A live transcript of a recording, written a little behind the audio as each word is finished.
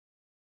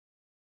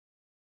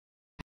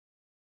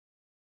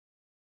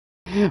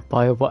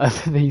by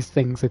whatever these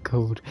things are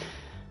called.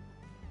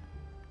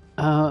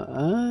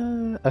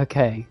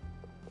 Okay.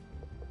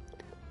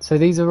 So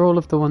these are all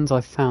of the ones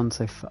I've found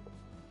so far.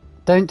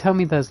 Don't tell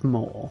me there's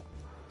more.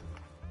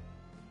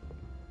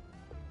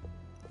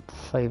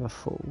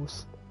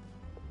 Flavorfuls.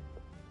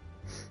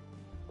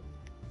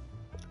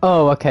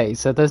 Oh, okay,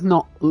 so there's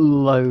not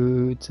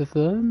loads of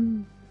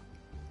them.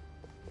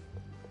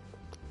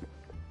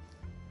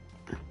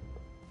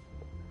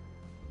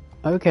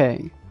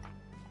 Okay.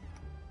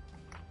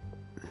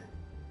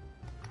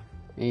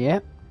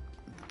 Yep.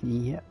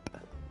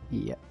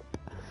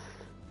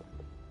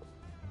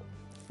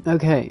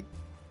 Okay.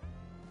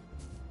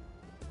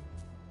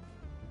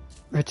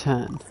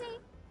 Return.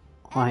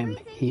 I'm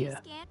here.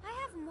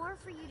 I have more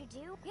for you to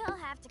do. You'll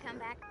have to come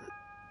back.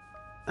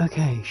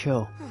 Okay,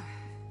 sure.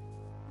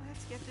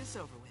 Let's get this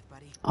over with,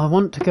 buddy. I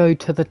want to go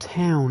to the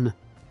town.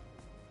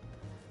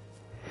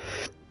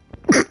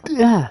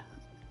 Yeah.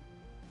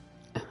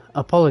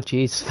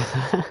 Apologies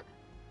for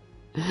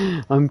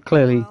that. I'm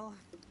clearly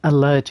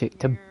allergic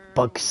to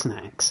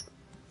Bugsnax.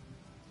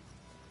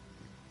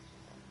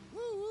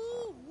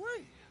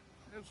 Woo-wee.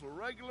 It's a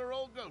regular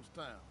old ghost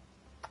town.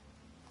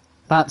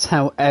 That's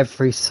how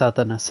every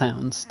southerner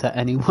sounds to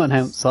anyone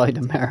outside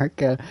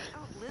America.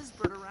 Without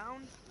Lisbeth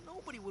around,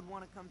 nobody would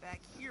want to come back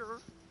here.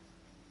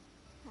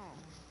 Oh.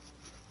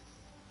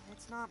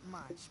 It's not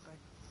much, but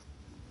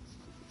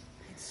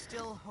it's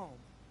still home.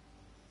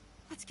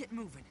 Let's get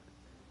moving.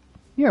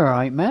 You're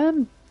alright,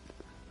 man.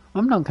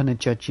 I'm not gonna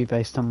judge you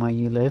based on where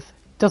you live.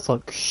 It does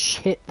look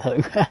shit,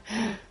 though.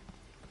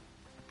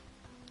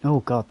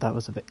 Oh god, that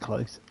was a bit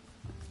close.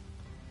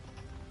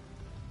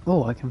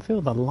 Oh, I can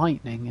feel the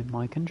lightning in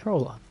my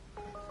controller.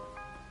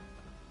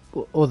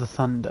 Or the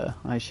thunder,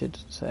 I should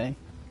say.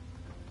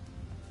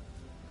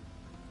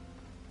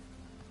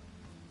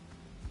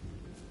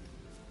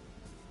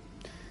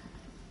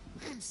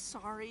 I'm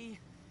sorry.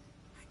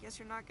 I guess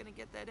you're not gonna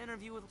get that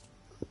interview with...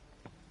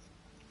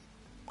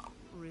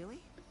 Really?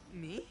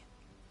 Me?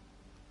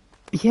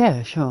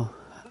 Yeah, sure.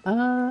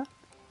 I'm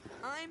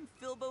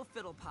Filbo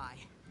Fiddlepie.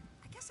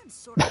 I guess I'm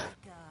sort of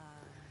like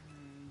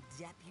a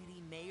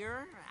deputy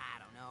mayor? I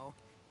don't know.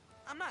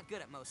 I'm not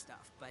good at most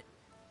stuff, but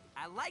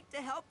I like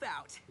to help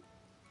out.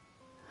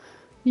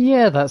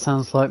 Yeah, that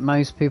sounds like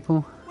most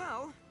people.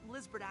 Well,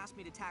 Lisbeth asked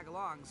me to tag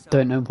along, so...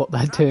 Don't know what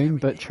they're doing,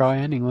 but try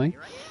anyway.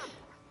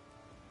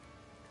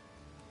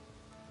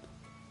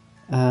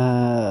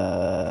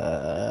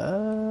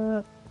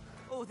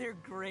 Oh, they're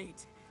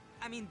great.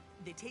 I mean,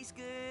 they taste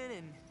good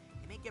and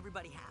they make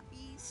everybody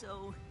happy,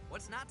 so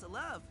what's not to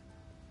love?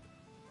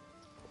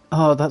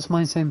 Oh, that's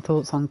my same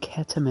thoughts on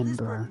ketamine, Lisbeth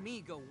bro. and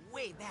me go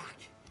way back.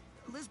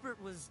 Lisbeth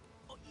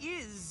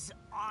is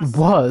awesome.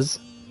 Was?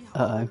 She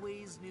Uh-oh.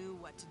 always knew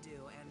what to do,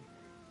 and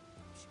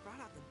she brought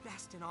out the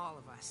best in all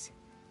of us.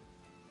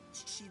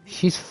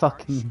 She's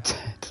fucking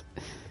dead.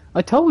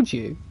 I told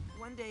you.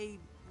 One day,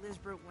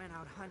 Lisbeth went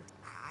out hunting.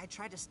 I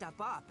tried to step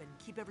up and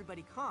keep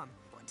everybody calm.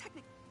 Well,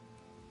 technically,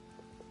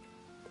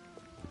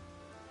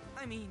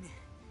 I mean,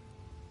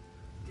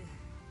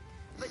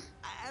 but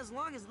as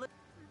long as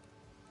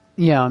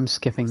Yeah, I'm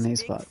skipping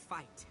these big parts.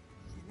 fight,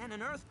 and then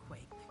an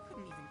earthquake. They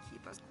couldn't even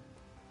keep us.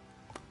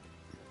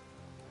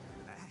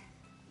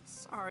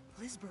 Sorry,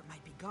 Lisbeth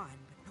might be gone,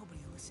 but nobody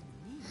will listen to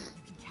me.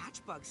 You can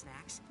catch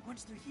Bugsnax.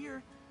 Once they're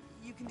here,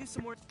 you can do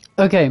some more.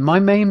 Okay, my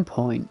main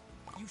point.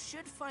 You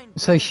should find.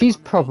 So she's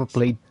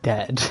probably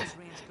dead.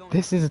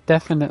 This is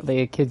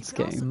definitely a kid's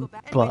game,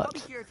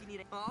 but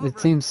it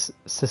seems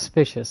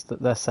suspicious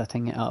that they're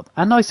setting it up.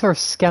 And I saw a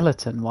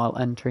skeleton while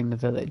entering the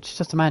village.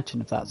 Just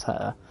imagine if that's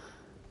her.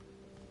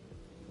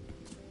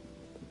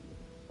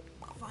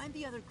 Find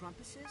the other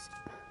Grumpuses.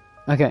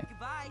 Okay,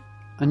 Goodbye.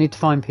 I need to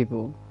find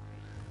people.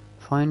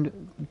 Find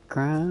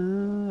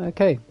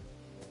okay.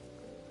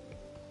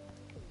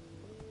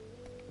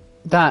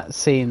 That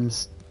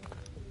seems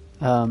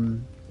okay.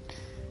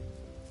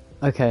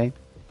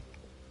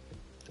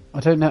 I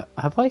don't know.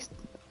 Have I?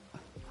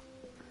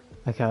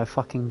 Okay, I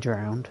fucking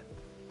drowned.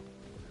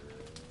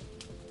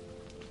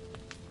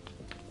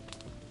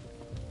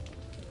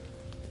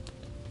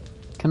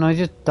 Can I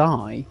just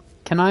die?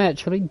 Can I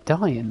actually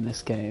die in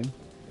this game?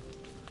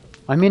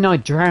 I mean, I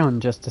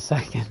drowned just a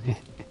second.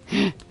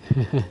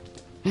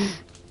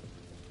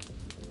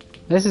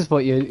 This is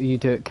what you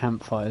do at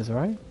campfires,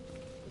 right?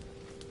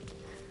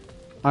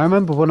 I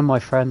remember one of my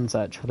friends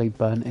actually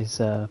burnt his,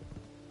 I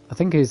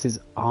think it was his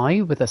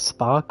eye with a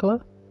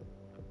sparkler.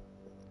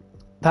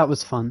 That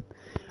was fun.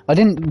 I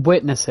didn't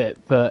witness it,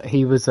 but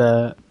he was,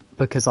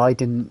 because I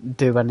didn't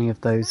do any of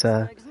those,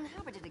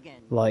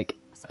 like,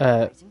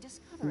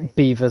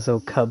 beavers or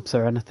cubs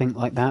or anything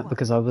like that,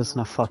 because I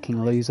wasn't a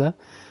fucking loser.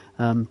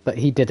 But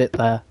he did it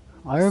there.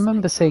 I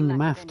remember seeing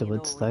him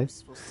afterwards, though.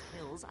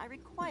 I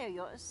require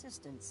your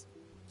assistance.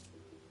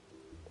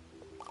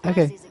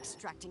 Okay. Is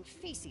extracting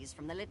feces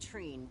from the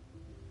latrine.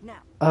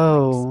 Now,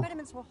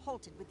 experiments were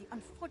halted with the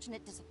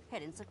unfortunate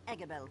disappearance of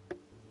Agabel.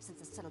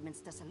 Since the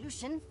settlement's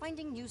dissolution,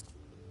 finding news...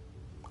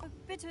 A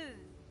bit of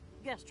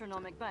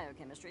gastronomic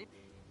biochemistry.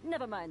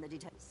 Never mind the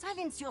details.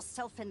 Silence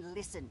yourself and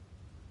listen.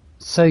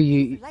 So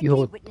Likely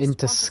you're witnessed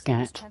into Pompous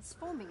scat.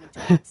 transforming into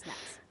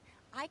Bugsnax.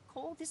 I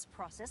call this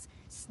process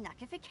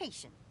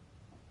snackification.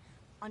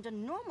 Under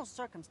normal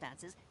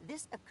circumstances,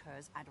 this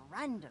occurs at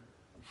random.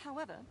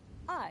 However,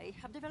 I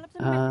have developed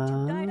a method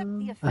to guide up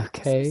the effect to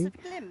Okay.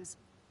 specific limbs.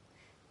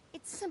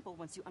 It's simple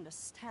once you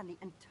understand the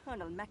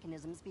internal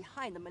mechanisms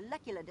behind the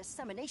molecular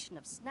dissemination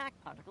of snack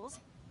particles.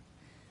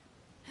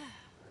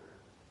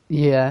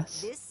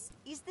 Yes. This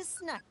is the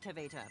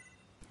snacktivator.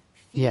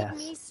 Feed Yes.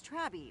 me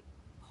Strabby.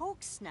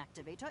 Poke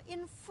snacktivator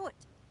in foot.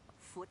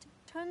 Foot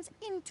turns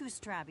into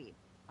Strabby.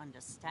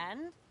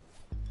 Understand?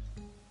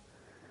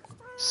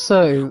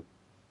 So...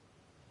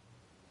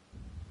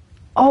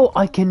 Oh,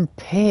 I can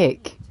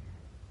pick!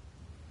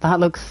 That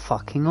looks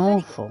fucking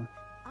awful.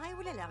 I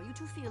will allow you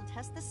to field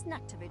test the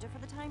snacktivator for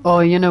the time Oh,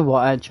 being. you know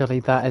what, actually,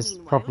 that is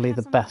Meanwhile, probably have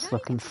the some best very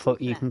looking interesting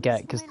foot you can plans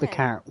get, because in the my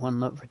carrot one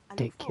looked I look forward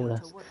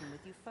ridiculous. to working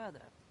with you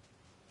further.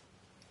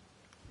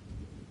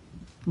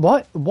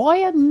 What?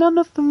 Why are none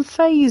of them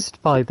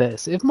phased by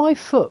this? If my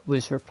foot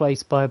was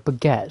replaced by a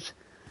baguette,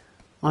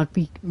 I'd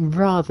be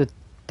rather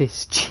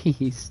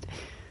discheesed.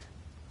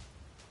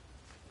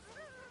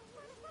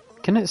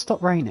 Can it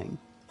stop raining?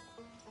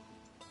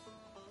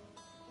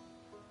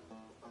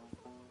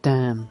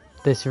 Damn,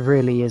 this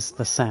really is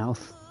the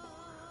South.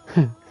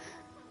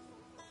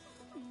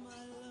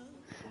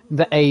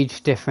 The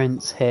age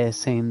difference here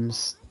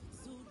seems...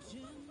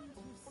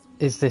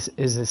 Is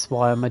this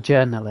why I'm a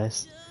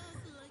journalist?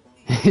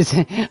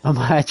 Am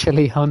I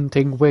actually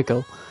hunting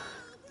Wiggle?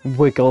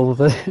 Wiggle,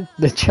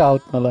 the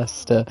child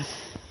molester.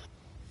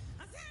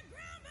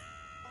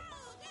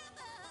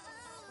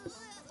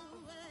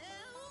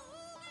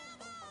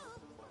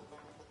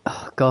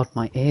 Oh god,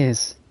 my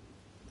ears.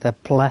 They're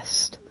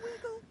blessed.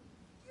 Wiggle,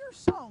 your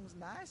song's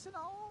nice and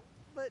all,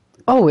 but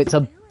Oh, it's a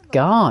you're in the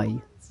guy.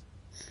 woods.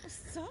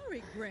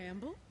 Sorry,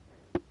 Gramble.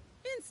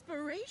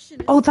 Inspiration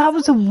is Oh, that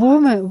was so a hard to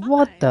woman.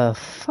 What find. the I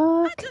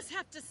fuck? just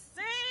have to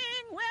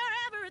sing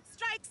wherever it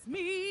strikes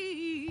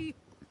me.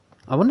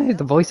 I wonder who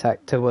the voice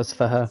actor was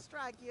for her.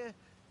 Strike you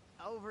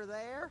over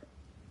there.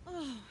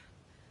 Oh,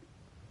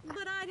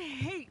 but I'd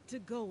hate to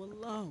go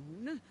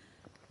alone.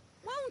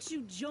 Won't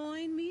you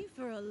join me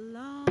for a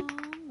long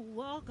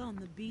walk on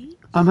the beach?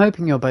 I'm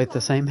hoping you're both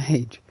the same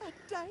age. A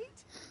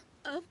date?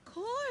 Of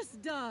course,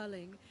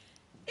 darling.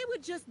 It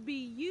would just be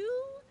you,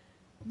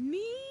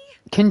 me,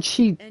 Can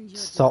she and your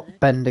stop delectable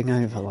bending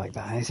over like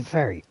that? It's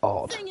very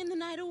odd. singing the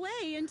night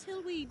away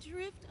until we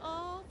drift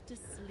off to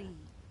sleep.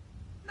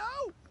 No.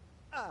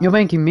 You're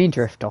making me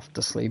drift off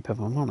to sleep, if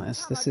I'm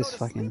honest. Time This I is go to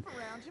fucking... sleep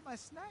around you, my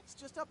snacks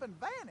just up and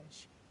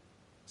vanish.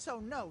 So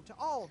no to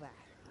all that.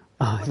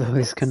 Oh, I thought I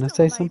was going to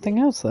say something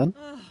else then.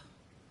 Oh,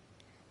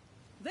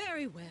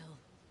 very well.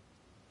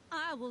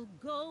 I will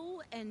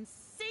go and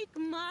seek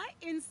my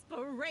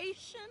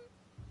inspiration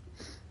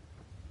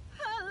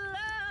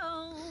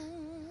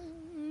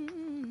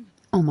alone.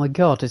 Oh my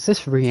god, is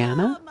this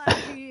Rihanna? Oh, my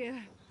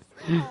dear.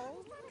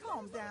 Oh,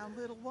 calm down,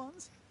 little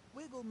ones.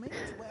 Wiggle means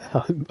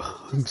well.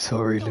 I'm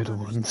sorry, Don't little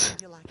ones.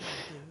 understand you like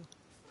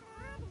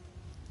I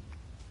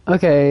do.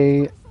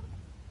 Okay.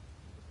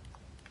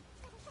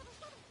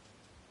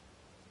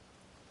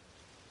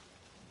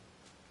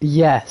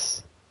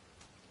 Yes.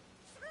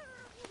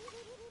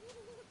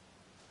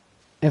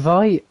 If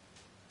I...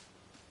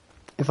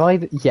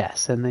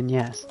 Yes, and then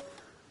yes.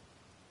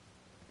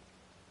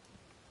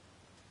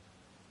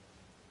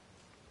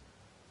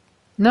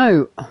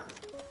 No! I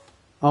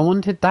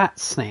wanted that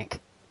snack.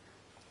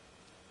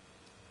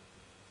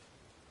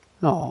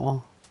 Aw.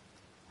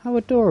 How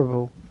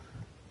adorable.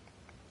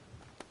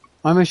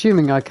 I'm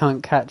assuming I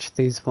can't catch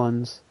these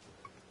ones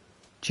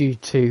due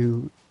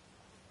to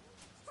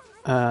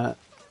my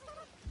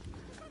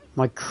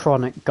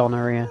chronic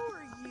gonorrhea. Who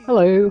are you?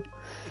 Hello.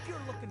 If you're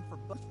looking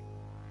for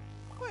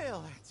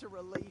well, that's a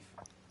relief.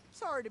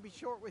 Sorry to be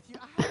short with you.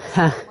 I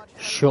haven't so much fun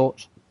with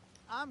Short.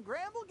 I'm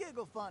Gramble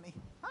Giggle Funny.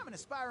 I'm an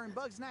aspiring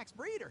Bugsnax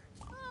breeder.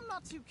 I'm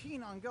not too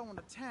keen on going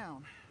to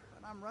town,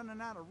 but I'm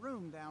running out of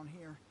room down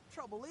here.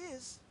 Trouble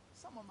is,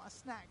 some of my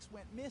snacks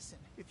went missing.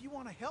 If you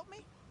want to help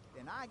me,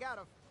 then I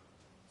gotta...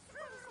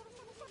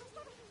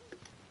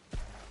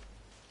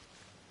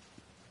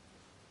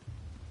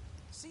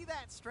 See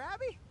that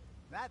Strabby?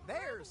 That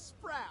there's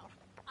Sprout.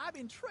 I've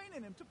been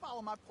training him to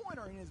follow my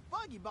pointer in his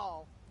buggy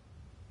ball.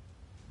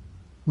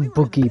 We were in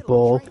the Boogie middle of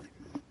ball. training.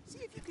 See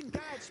if you can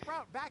guide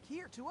Sprout back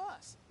here to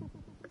us.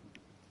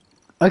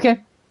 Okay.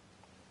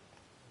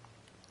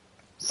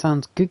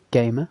 Sounds good,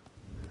 gamer.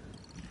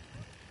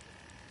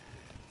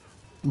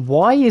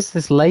 Why is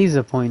this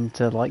laser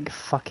pointer like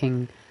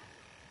fucking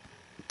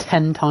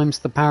 10 times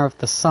the power of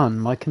the sun?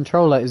 My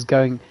controller is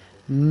going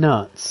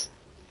nuts.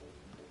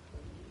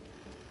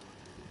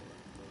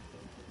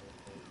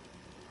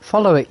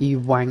 Follow it, you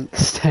wank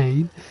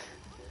stain.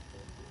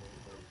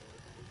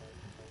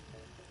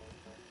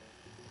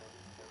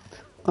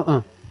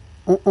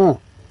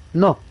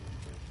 No.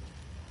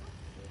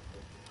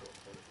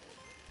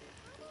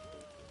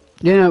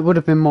 You know, it would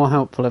have been more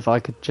helpful if I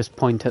could just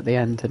point at the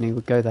end and he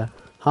would go there.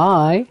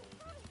 Hi.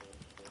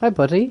 Hi,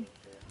 buddy.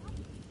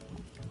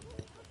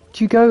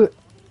 Do you go...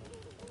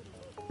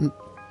 He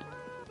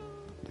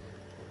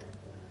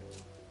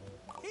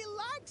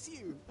likes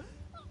you.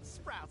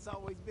 Sprout's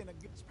always been a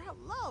good... Sprout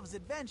loves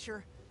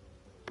adventure.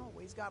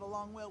 Always got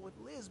along well with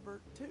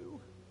Lizbert, too.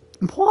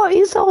 What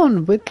is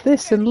on with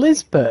this and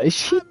Lisbeth? Is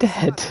she I'm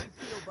dead? spotted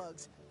field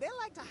bugs. They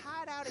like to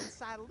hide out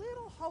inside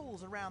little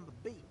holes around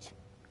the beach.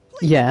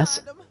 Please Yes.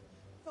 find 'em.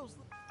 Those...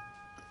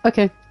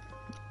 Okay.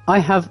 I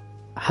have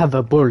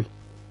a ball.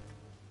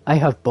 I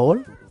have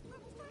ball.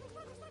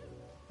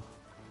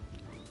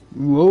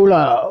 Roll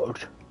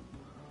out.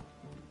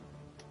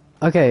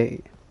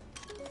 Okay.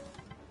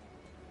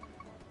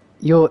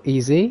 You're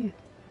easy.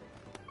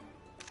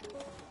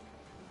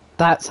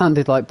 That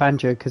sounded like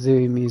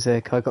Banjo-Kazooie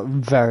music. I got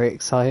very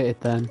excited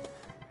then.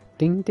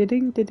 Ding ding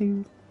ding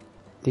ding.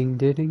 Ding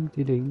ding ding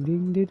ding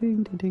ding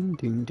ding ding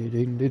ding ding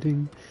ding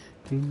ding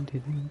ding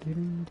ding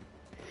ding.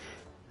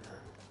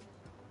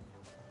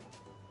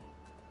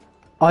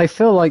 I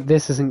feel like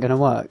this isn't going to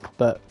work,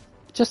 but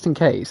just in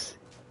case,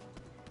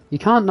 you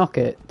can't knock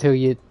it till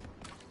you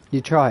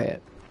try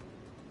it.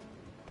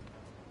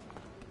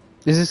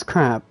 Is this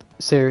crab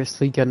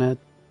seriously gonna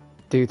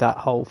do that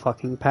whole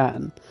fucking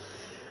pattern?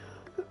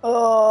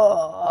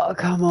 Oh,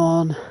 come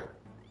on.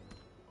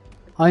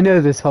 I know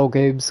this whole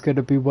game's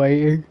gonna be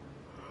waiting.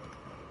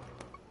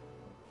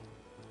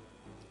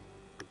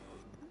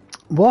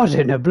 What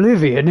in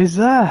oblivion is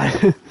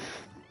that?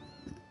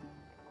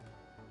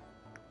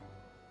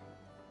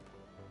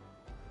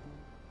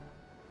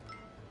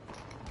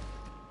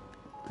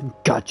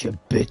 Gotcha,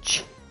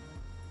 bitch.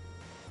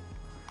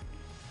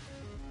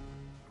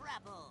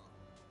 Grapple.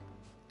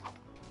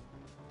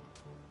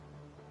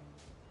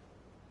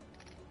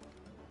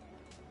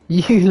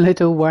 You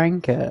little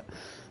wanker.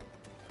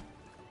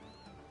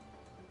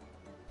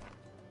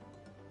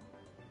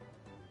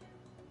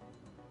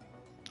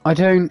 I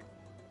don't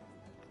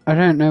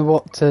know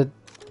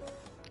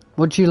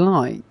what do you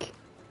like?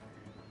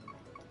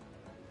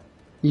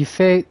 You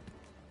fear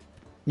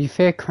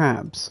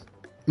crabs.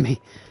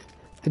 Me.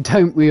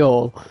 Don't we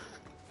all?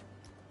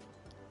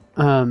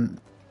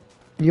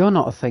 You're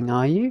not a thing,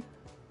 are you?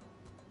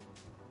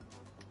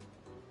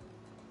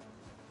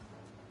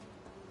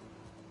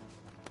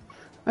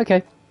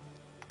 Okay.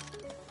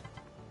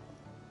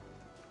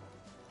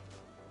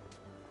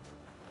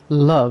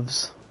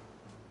 Loves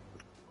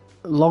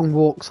long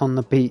walks on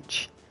the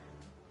beach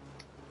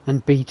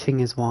and beating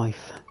his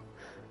wife.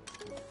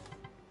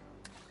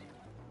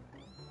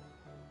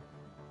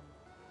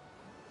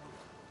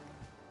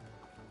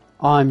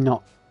 I'm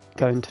not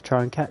going to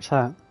try and catch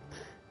that.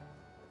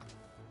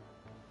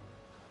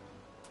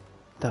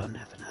 They'll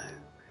never know.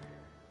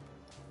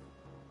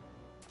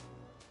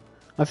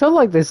 I feel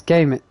like this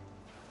game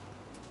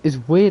is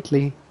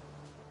weirdly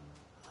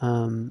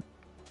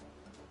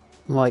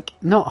like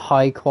not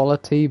high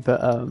quality,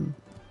 but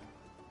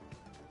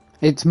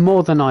it's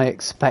more than I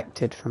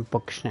expected from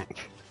Bugsnax.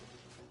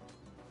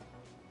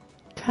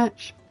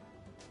 Catch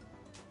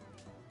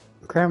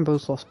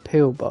Granville's lost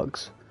peel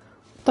bugs.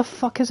 What the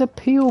fuck is a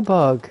peel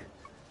bug?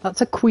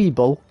 That's a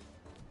Queeble.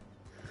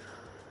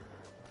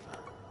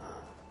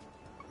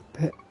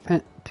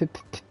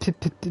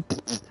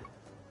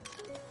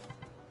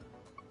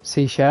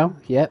 Seashell.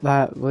 Yep,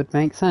 that would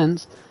make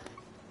sense.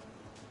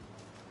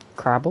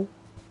 Crabble.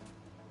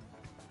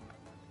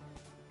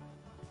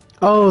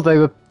 Oh, they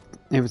were...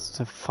 It was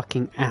a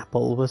fucking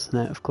apple,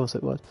 wasn't it? Of course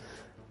it was.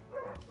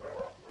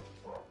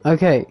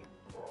 Okay.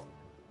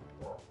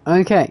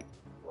 Okay.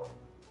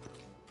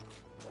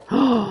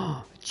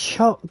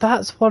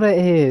 That's what it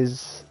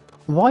is.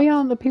 Why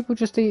aren't the people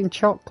just eating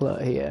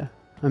chocolate here?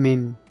 I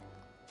mean...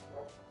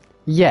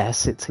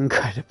 Yes, it's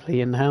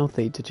incredibly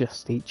unhealthy to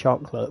just eat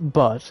chocolate,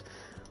 but...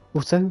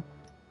 Also,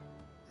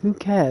 who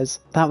cares?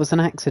 That was an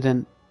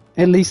accident.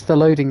 At least the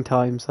loading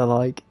times are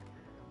like...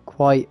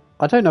 quite...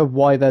 I don't know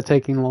why they're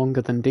taking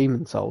longer than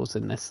Demon Souls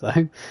in this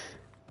though.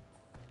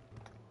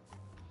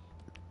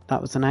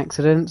 That was an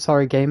accident.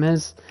 Sorry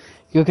gamers.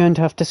 You're going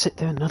to have to sit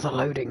through another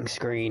loading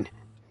screen.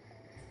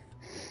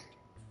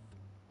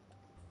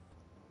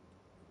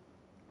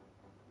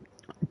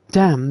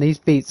 Damn, these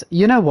beats.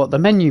 You know what? The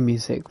menu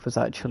music was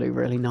actually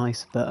really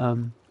nice, but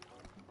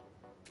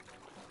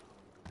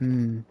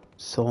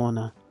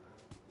sauna.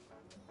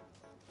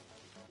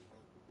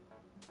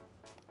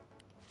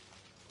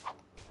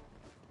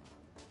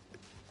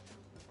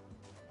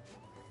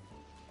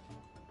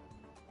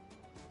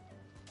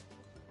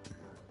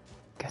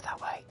 Go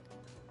that way.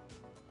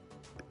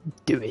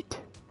 Do it.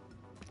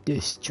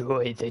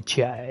 Destroy the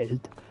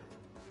child.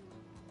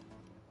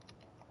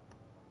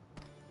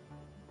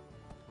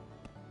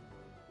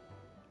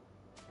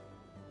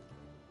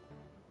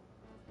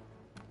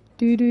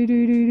 Do do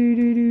do do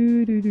do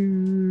do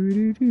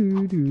do do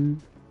do do.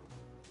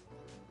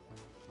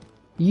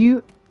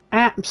 You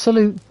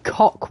absolute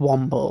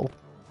cockwomble.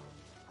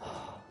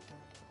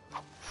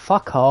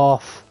 Fuck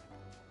off.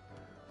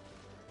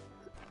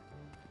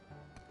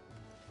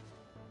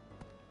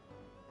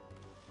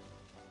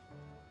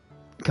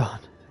 Go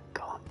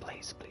on,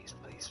 please, please,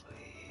 please,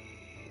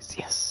 please.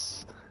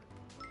 Yes.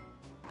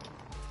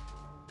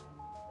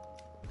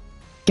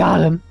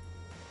 Got him.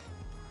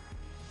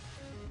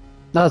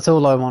 That's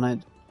all I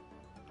wanted.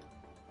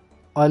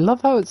 I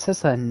love how it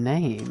says their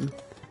name.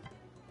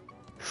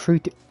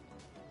 Fruit.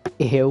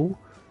 Ew.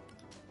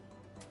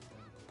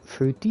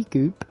 Fruity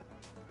Goop.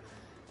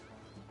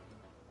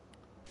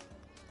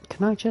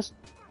 Can I just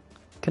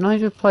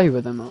play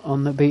with them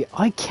on the beach?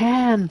 I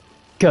can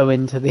go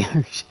into the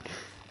ocean.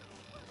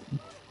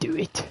 Do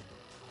it.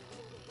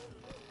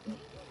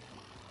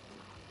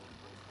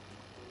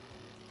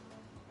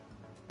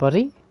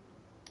 Buddy?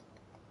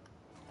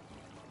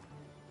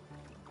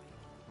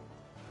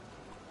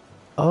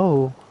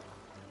 Oh.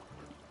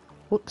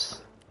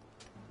 Whoops.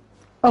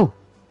 Oh.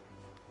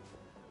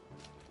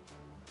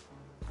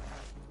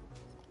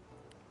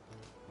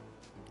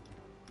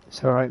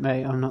 It's alright,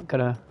 mate. I'm not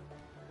gonna...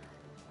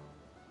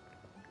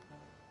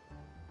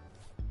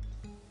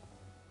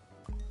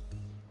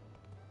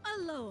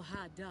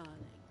 Aloha, darling.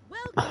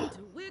 Welcome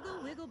to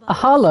Wiggle Wiggle by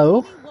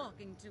hello.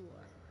 Walking Tour.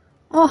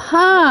 Oh,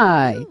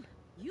 hi.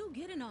 You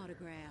get an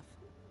autograph.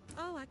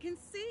 Oh, I can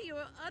see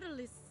you're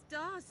utterly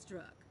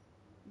starstruck.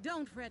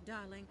 Don't fret,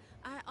 darling.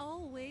 I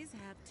always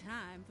have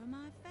time for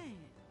my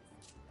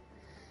fans.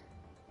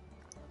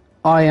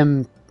 I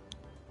am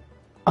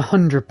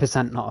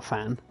 100% not a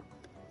fan.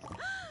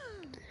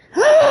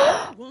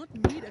 Want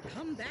me to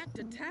come back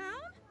to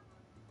town?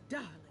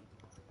 Darling,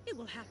 it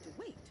will have to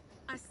wait.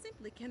 I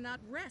simply cannot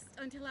rest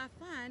until I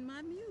find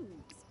my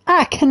muse.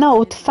 I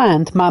cannot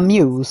find my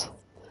muse.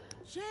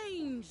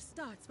 Change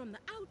starts from the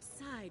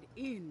outside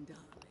in,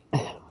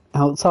 darling.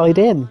 Outside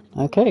in,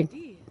 okay.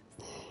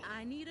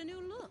 I need a new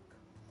look.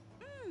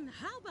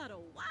 How about a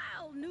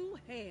wild new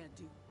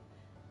hairdo?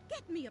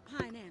 Get me a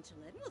financial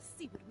and we'll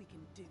see what we can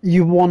do.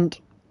 You want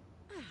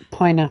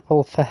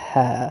pineapple for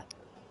hair?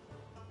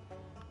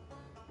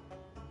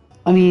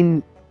 I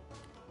mean,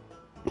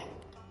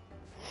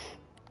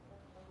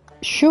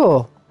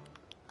 sure.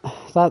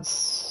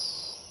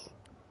 That's...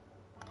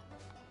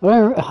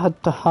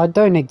 I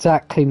don't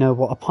exactly know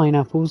what a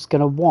pineapple's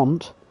gonna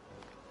want.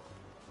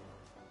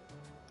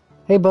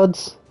 Hey,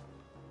 buds.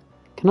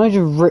 Can I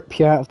just rip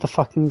you out of the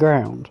fucking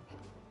ground?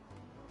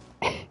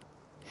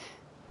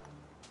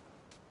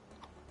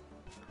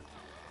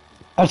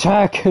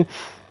 Attack!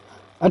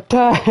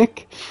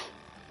 Attack!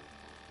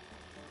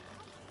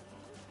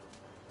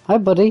 Hi,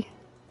 buddy.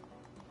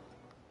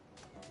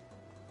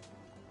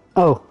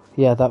 Oh,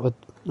 yeah, that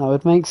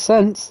would make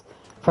sense.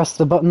 Press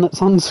the button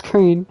that's on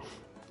screen.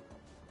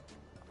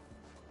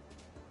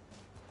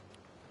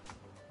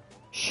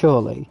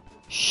 Surely.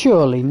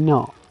 Surely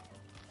not.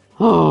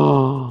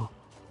 Oh,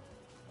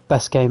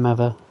 best game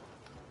ever.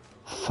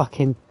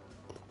 Fucking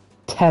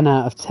 10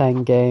 out of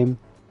 10 game.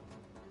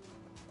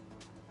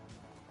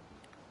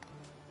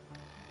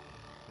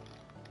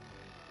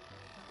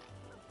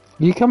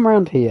 You come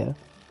around here.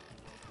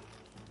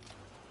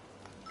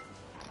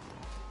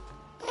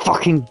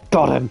 Fucking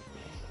got him.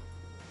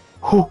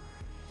 Oh.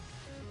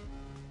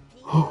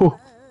 Oh.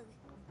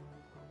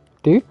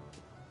 Dude?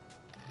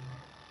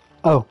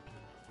 Oh.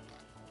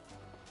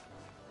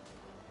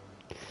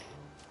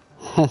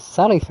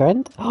 Sally,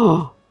 friend.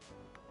 Oh,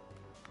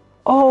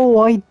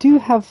 I do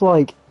have,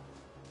 like...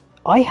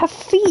 I have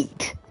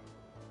feet!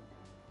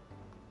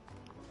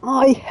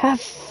 I have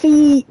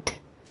feet!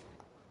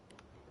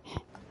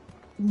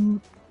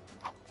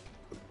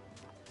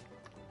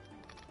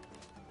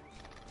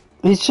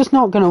 It's just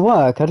not gonna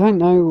work. I don't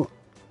know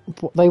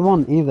what they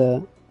want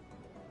either.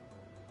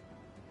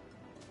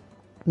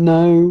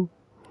 No.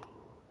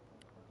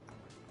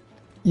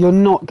 You're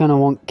not gonna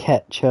want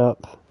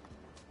ketchup.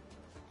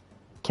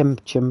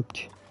 Chimp.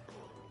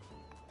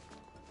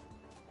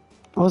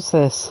 What's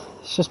this?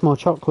 It's just more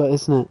chocolate,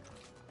 isn't it?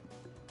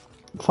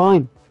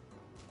 Fine.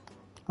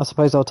 I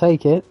suppose I'll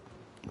take it.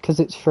 Because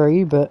it's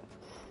free, but...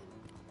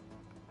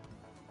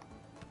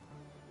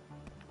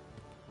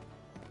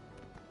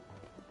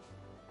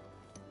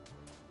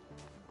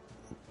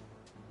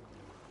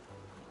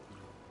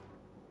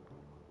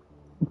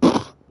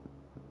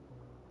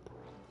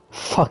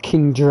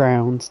 Fucking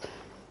drowns.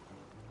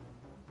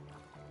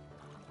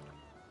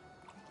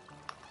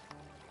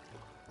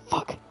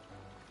 Fuck.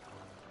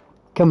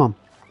 Come on.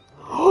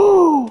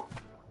 Oh!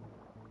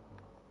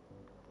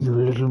 You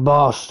little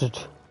bastard.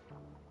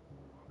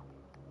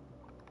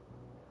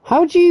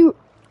 How'd you...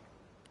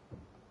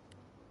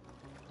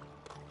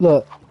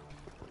 Look.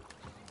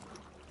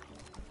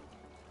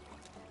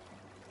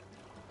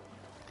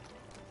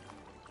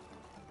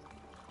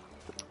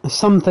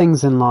 Some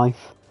things in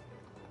life.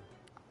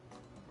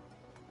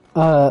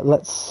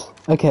 Let's...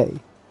 Okay.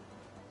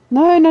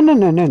 No.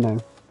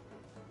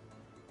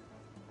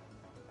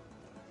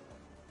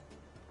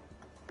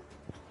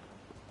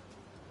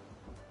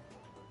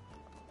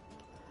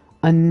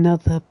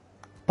 Another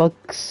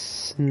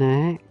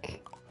Bugsnax?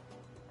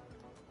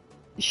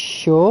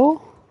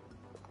 Sure?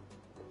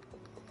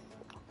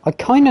 I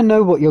kinda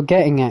know what you're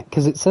getting at,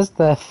 because it says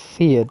they're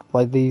feared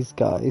by these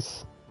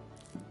guys.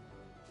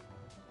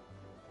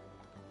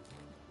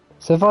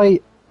 So if I...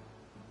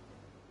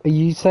 Are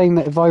you saying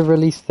that if I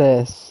release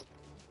this...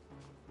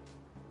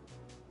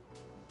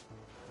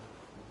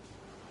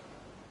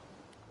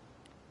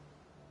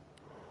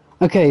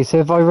 Okay, so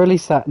if I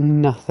release that,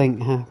 nothing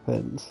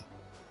happens.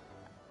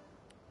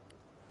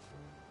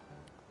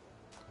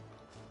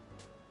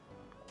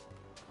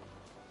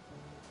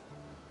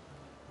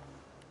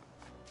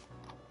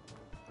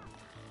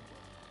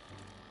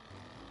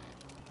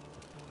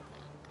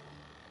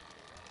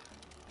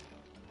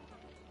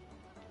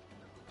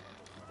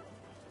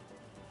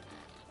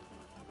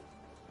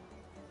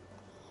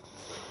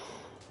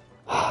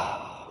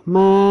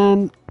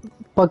 Man,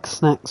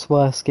 Bugsnax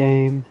worst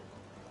game.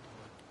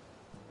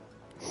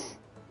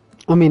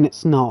 I mean,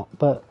 it's not,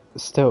 but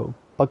still,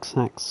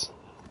 Bugsnax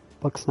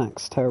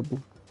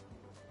terrible.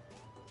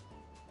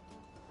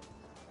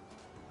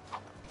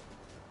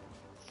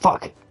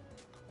 Fuck!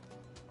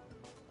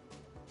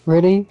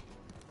 Really?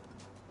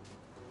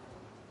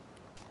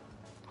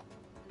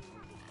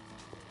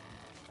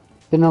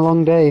 Been a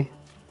long day.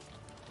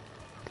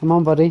 Come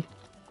on, buddy.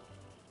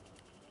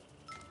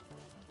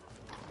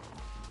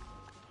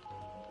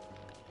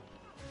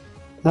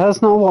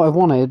 That's not what I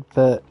wanted,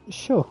 but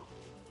sure.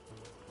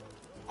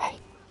 Hey,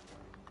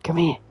 come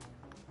here.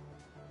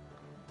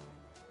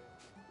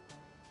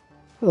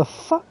 Where the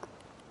fuck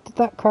did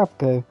that crab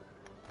go?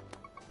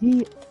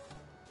 He...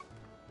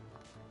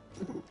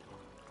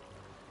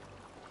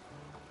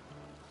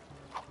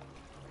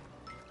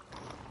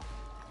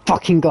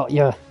 Fucking got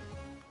ya.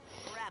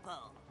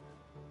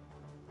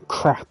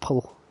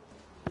 Crapple.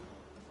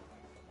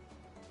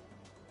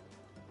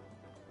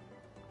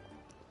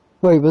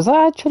 Wait, was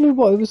that actually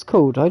what it was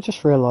called? I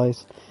just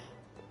realised.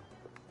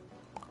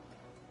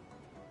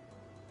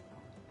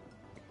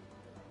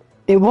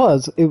 It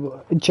was.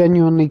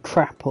 Genuinely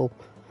crapple.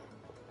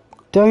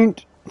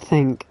 Don't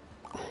think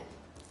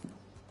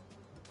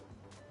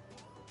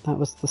that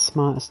was the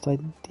smartest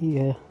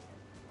idea.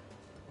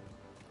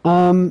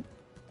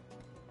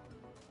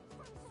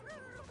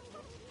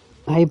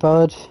 Hey,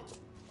 bud.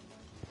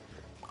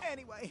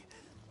 Anyway,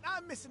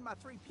 I'm missing my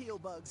 3 peel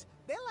bugs.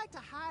 They like to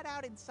hide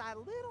out inside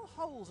little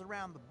holes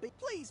around the big.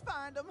 Please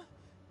find them.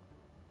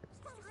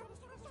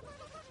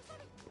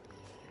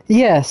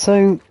 Yeah,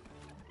 so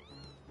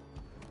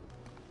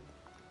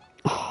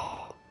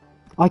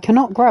I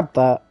cannot grab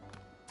that.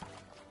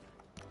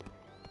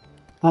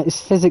 That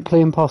is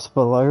physically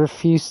impossible. I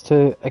refuse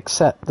to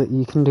accept that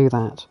you can do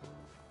that.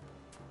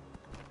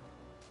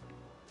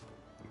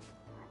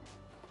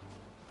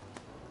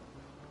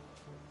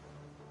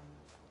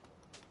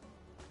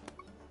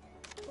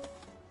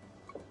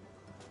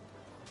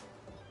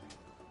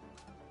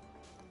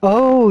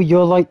 Oh,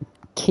 you're like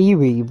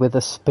kiwi with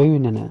a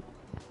spoon in it.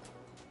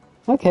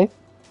 Okay.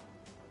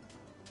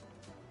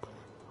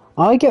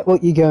 I get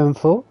what you're going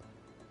for.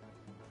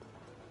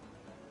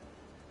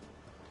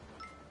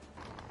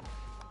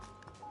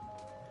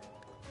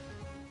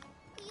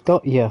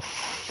 Got your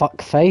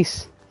fuck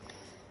face.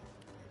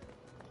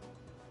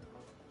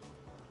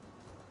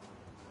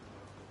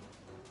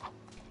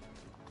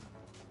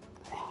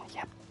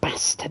 You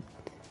bastard.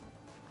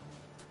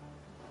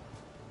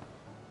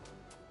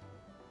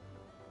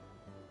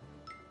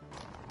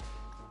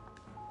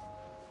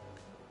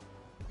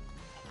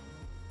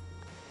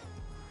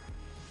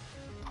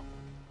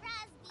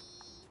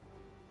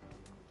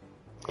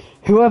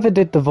 Whoever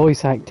did the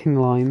voice acting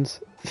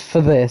lines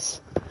for this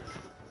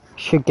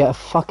should get a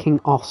fucking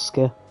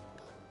Oscar.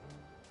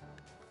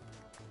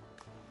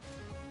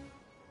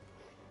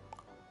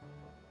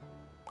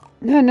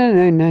 No, no,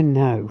 no, no,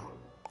 no.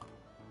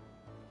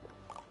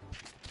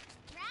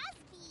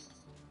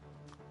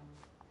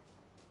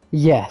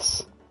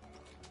 Yes.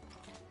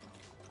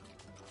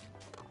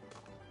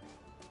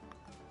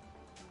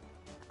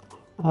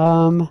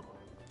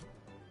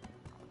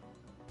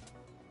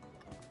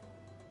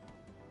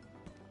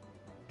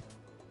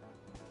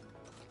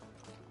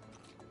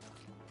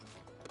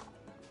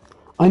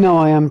 I know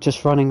I am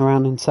just running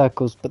around in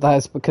circles, but that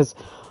is because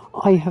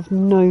I have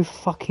no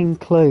fucking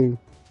clue.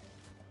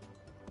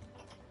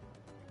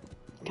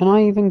 Can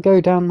I even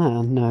go down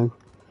there? No.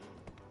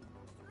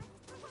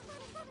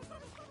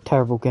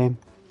 Terrible game.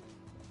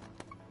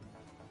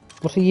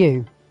 What are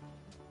you?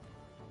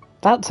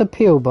 That's a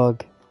peel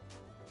bug.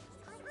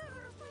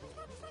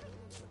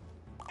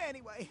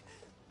 Anyway,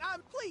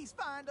 please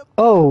find them.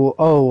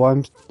 Oh,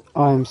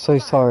 I'm so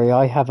sorry.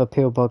 I have a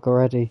peel bug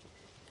already.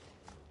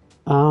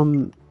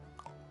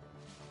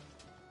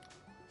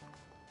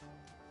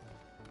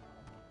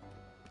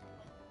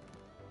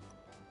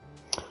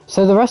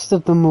 So the rest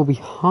of them will be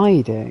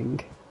hiding.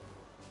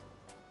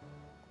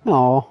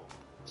 Oh,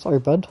 sorry,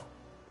 bud.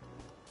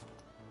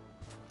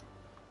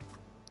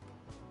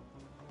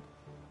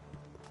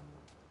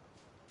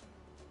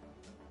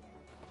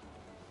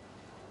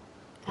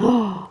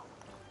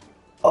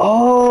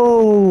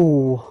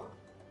 Oh!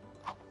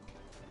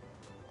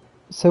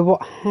 So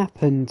what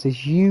happens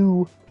is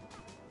you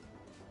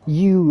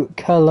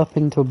curl up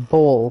into a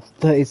ball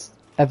that is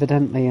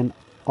evidently an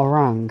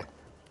orang.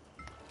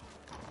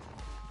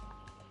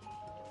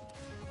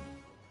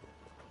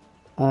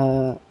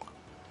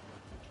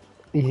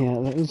 Yeah,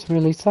 let's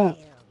release that.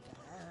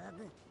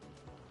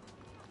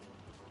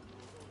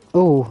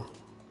 Oh.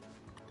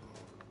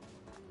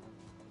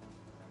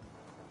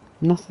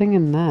 Nothing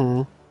in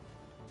there.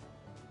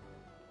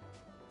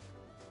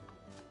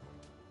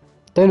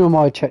 Don't know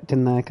why I checked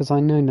in there, because I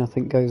know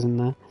nothing goes in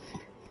there.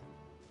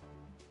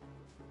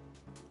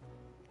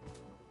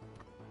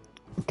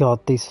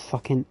 God, these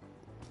fucking...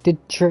 Did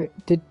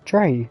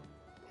Dre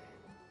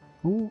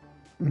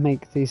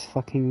make these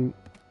fucking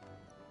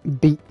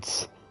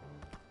beats?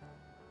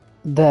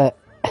 They're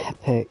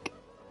epic.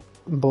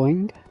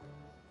 Boing.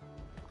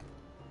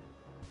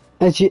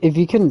 If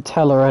you couldn't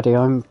tell already,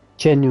 I'm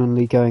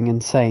genuinely going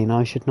insane.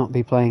 I should not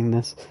be playing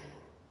this.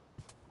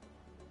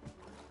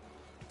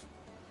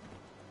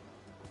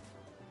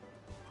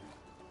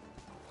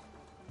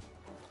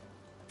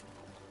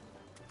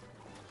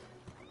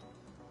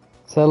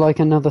 Is there like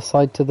another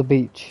side to the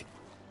beach?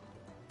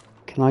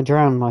 Can I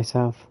drown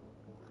myself?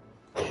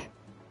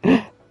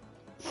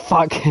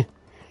 Fuck! Are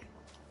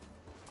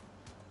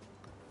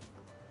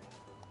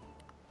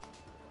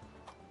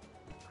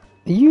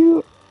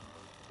you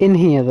in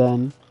here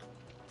then?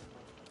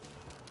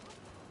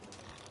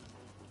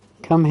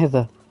 Come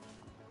hither.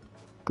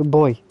 Good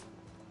boy.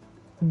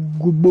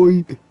 Good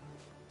boy.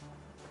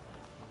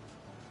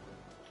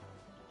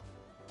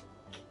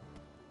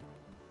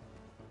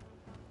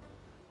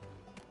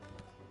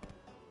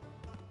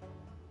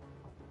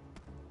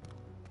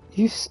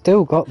 You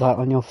still got that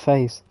on your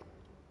face.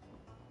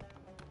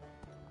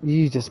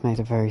 You just made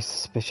a very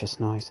suspicious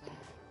noise.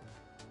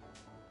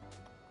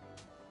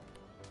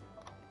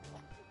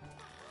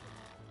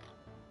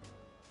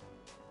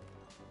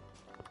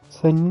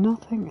 So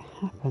nothing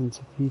happens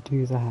if you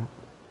do that.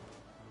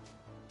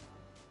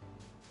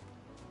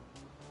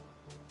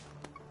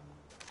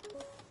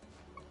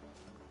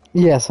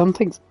 Yeah,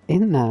 something's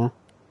in there.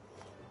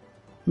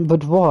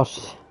 But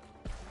what?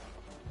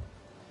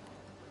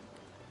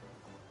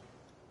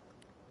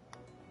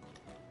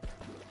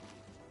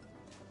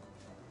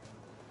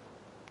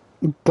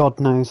 God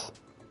knows.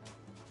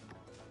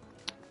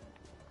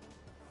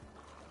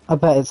 I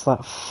bet it's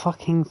that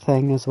fucking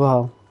thing as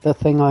well. The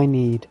thing I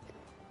need.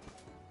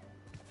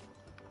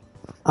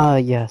 Ah,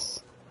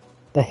 yes.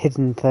 The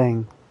hidden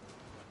thing.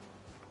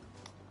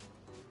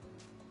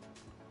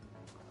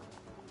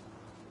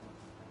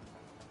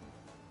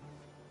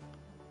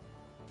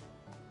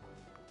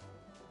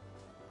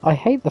 I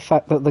hate the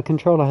fact that the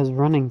controller has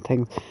running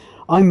things.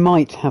 I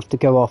might have to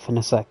go off in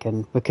a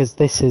second, because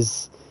this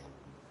is...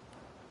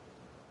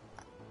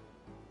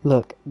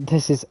 Look,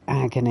 this is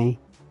agony.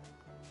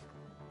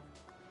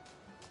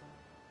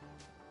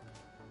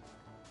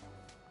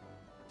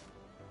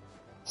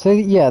 So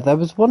yeah, there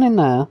was one in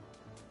there.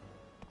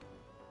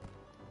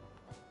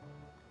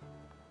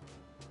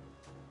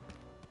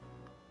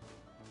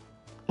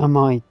 Am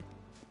I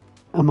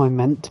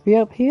meant to be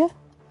up here?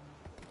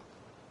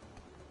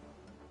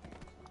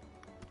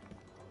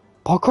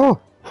 Parkour!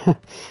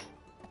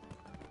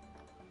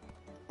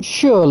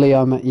 Surely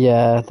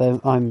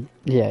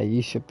yeah,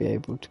 you should be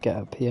able to get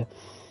up here.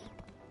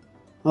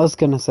 I was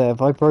gonna say,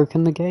 have I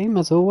broken the game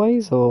as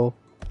always, or...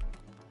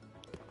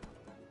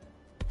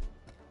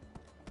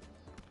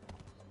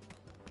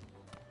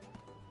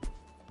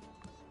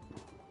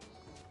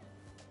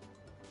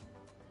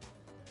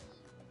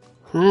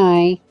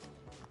 Hi.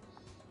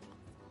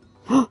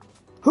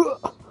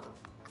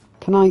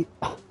 Can I...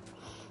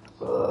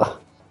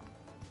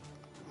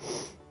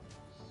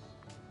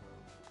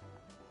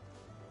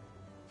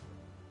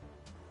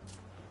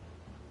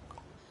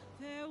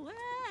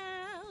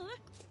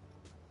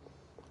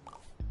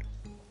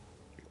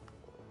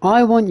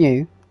 I want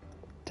you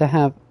to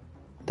have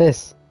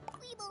this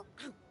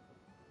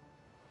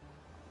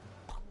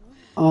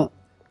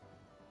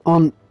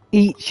on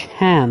each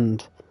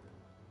hand.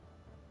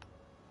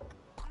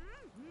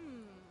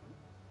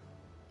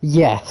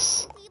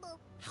 Yes.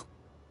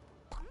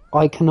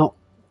 I cannot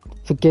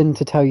begin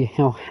to tell you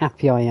how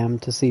happy I am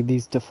to see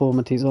these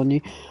deformities on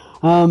you.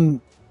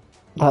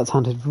 That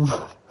sounded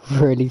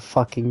really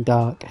fucking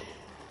dark.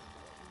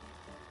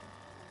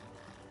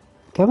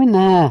 Go in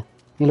there,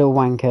 you little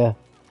wanker.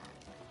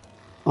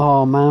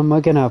 Oh man,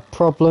 we're gonna have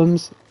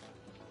problems.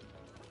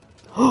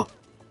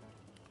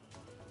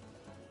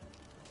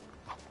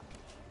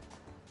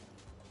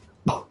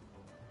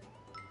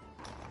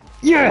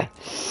 Yeah!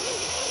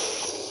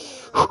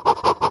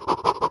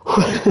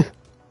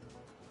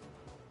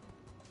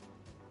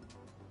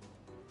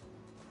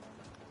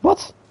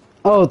 What?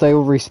 Oh, they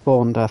all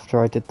respawned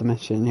after I did the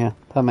mission, yeah,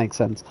 that makes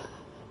sense.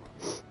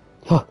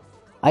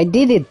 I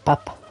did it,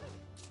 pup.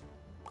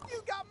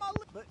 You got my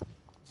but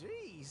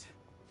jeez,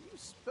 you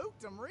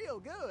spooked them real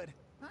good.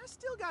 I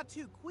still got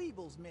 2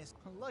 Queebles missing.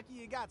 Lucky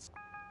you got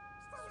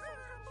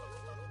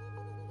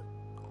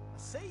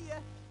see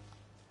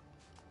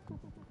ya.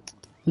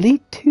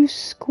 Lead 2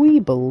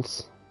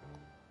 Squeebles.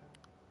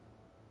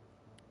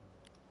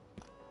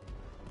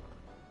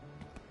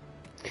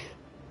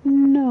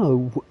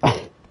 No.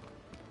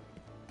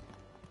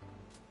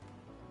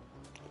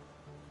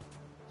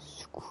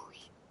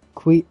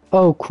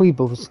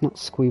 Queebles, not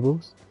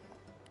Squeebles.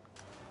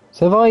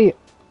 So if I